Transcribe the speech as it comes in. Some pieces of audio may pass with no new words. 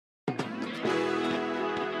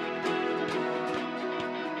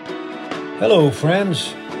Hello,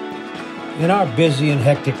 friends. In our busy and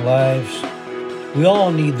hectic lives, we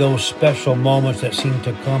all need those special moments that seem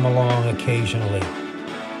to come along occasionally.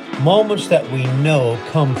 Moments that we know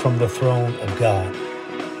come from the throne of God.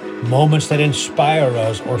 Moments that inspire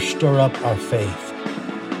us or stir up our faith.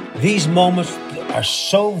 These moments are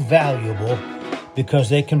so valuable because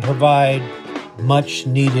they can provide much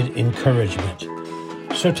needed encouragement.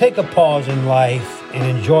 So take a pause in life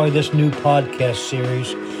and enjoy this new podcast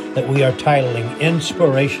series that we are titling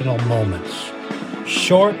Inspirational Moments.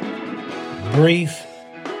 Short, brief,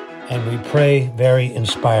 and we pray very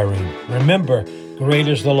inspiring. Remember, great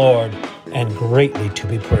is the Lord and greatly to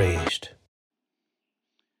be praised.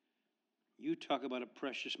 You talk about a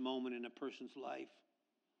precious moment in a person's life.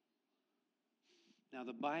 Now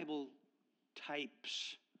the Bible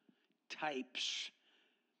types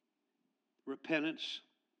repentance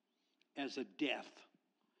as a death.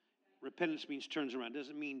 Repentance means turns around.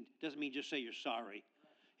 Doesn't mean just say you're sorry.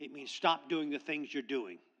 It means stop doing the things you're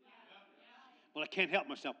doing. Well, I can't help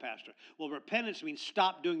myself, Pastor. Well, repentance means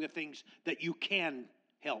stop doing the things that you can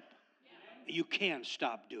help. You can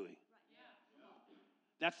stop doing.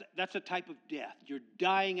 That's a type of death. You're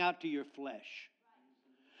dying out to your flesh.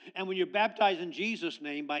 And when you're baptized in Jesus'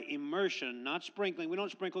 name by immersion, not sprinkling. We don't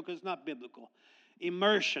sprinkle because it's not biblical.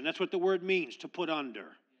 Immersion, that's what the word means, to put under.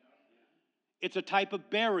 It's a type of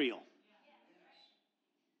burial.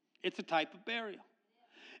 It's a type of burial.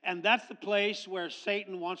 And that's the place where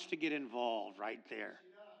Satan wants to get involved, right there.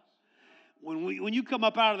 When you come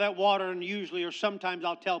up out of that water, and usually or sometimes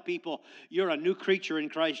I'll tell people, you're a new creature in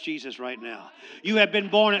Christ Jesus right now. You have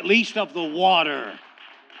been born at least of the water.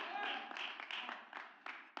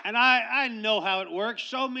 And I know how it works.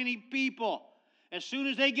 So many people, as soon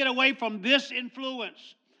as they get away from this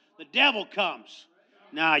influence, the devil comes.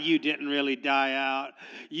 Nah, you didn't really die out.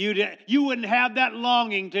 You wouldn't have that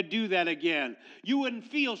longing to do that again. You wouldn't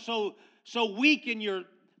feel so weak in your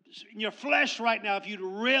flesh right now if you'd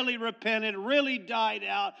really repented, really died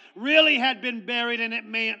out, really had been buried, and it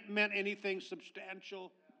meant anything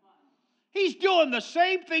substantial. He's doing the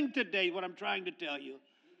same thing today, what I'm trying to tell you,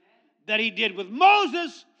 that he did with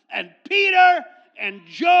Moses and Peter and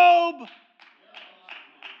Job.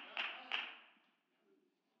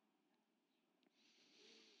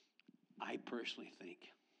 I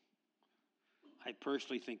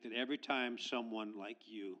personally think that every time someone like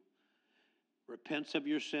you repents of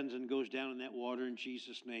your sins and goes down in that water in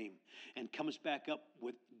Jesus' name and comes back up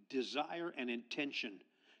with desire and intention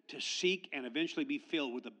to seek and eventually be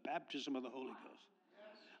filled with the baptism of the Holy Ghost,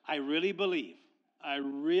 I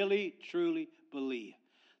really truly believe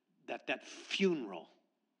that funeral,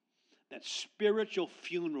 that spiritual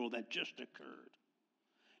funeral that just occurred,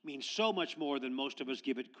 means so much more than most of us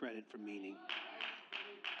give it credit for meaning.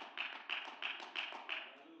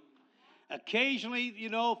 Occasionally,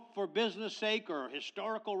 for business sake or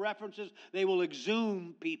historical references, they will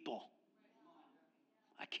exhume people.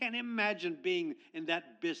 I can't imagine being in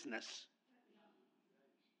that business.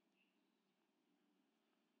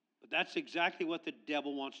 But that's exactly what the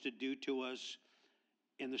devil wants to do to us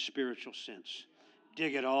in the spiritual sense.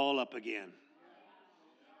 Dig it all up again.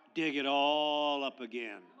 Dig it all up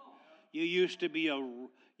again. You used to be a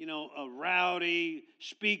rowdy,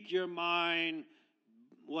 speak your mind,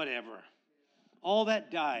 whatever. All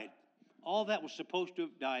that died. All that was supposed to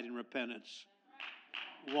have died in repentance.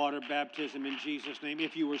 Water baptism in Jesus' name,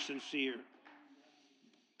 if you were sincere.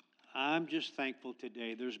 I'm just thankful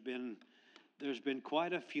today. There's been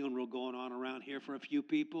quite a funeral going on around here for a few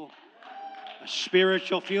people. A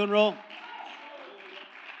spiritual funeral.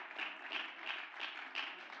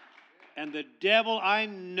 And the devil, I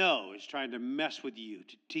know, is trying to mess with you,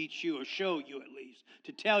 to teach you or show you at least,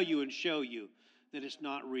 to tell you and show you that it's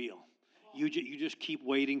not real. You just keep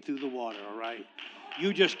wading through the water, all right?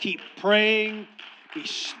 You just keep praying,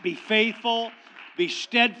 be faithful, be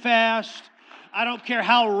steadfast. I don't care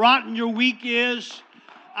how rotten your week is.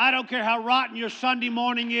 I don't care how rotten your Sunday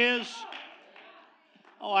morning is.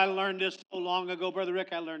 Oh, I learned this so long ago. Brother Rick,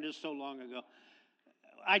 I learned this so long ago.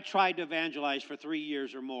 I tried to evangelize for 3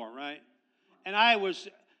 years or more, right? And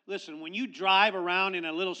listen, when you drive around in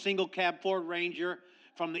a little single cab Ford Ranger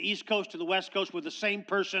from the East Coast to the West Coast with the same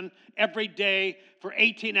person every day for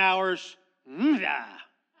 18 hours,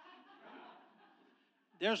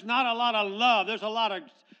 there's not a lot of love. There's a lot of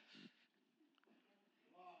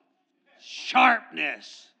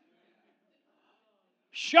sharpness.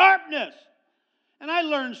 And I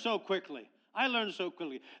learned so quickly. I learned so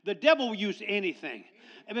quickly. The devil will use anything.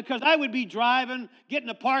 And because I would be driving, get in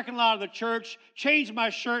the parking lot of the church, change my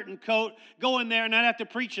shirt and coat, go in there, and I'd have to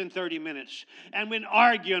preach in 30 minutes. And been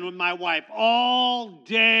arguing with my wife all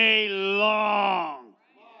day long.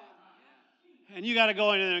 And you got to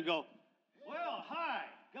go in there and go, well, hi,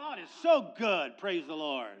 God is so good, praise the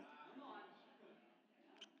Lord.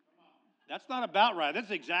 That's not about right.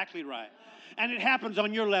 That's exactly right. And it happens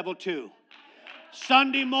on your level too.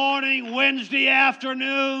 Sunday morning, Wednesday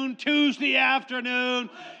afternoon, Tuesday afternoon,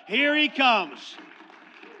 here he comes.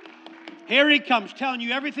 Here he comes telling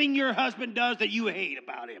you everything your husband does that you hate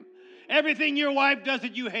about him. Everything your wife does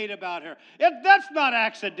that you hate about her. That's not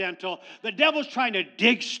accidental. The devil's trying to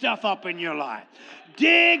dig stuff up in your life.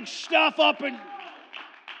 Dig stuff up in...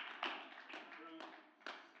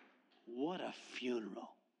 What a funeral.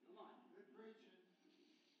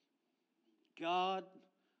 God,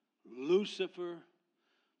 Lucifer,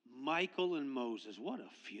 Michael, and Moses. What a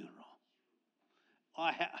funeral.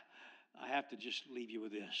 I have to just leave you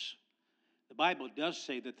with this. The Bible does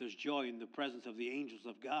say that there's joy in the presence of the angels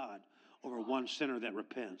of God over one sinner that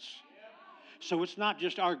repents. So it's not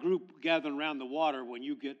just our group gathering around the water when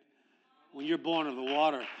you're born of the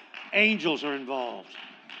water. Angels are involved.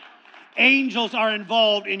 Angels are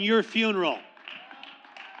involved in your funeral.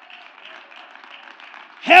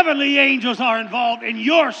 Heavenly angels are involved in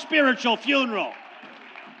your spiritual funeral.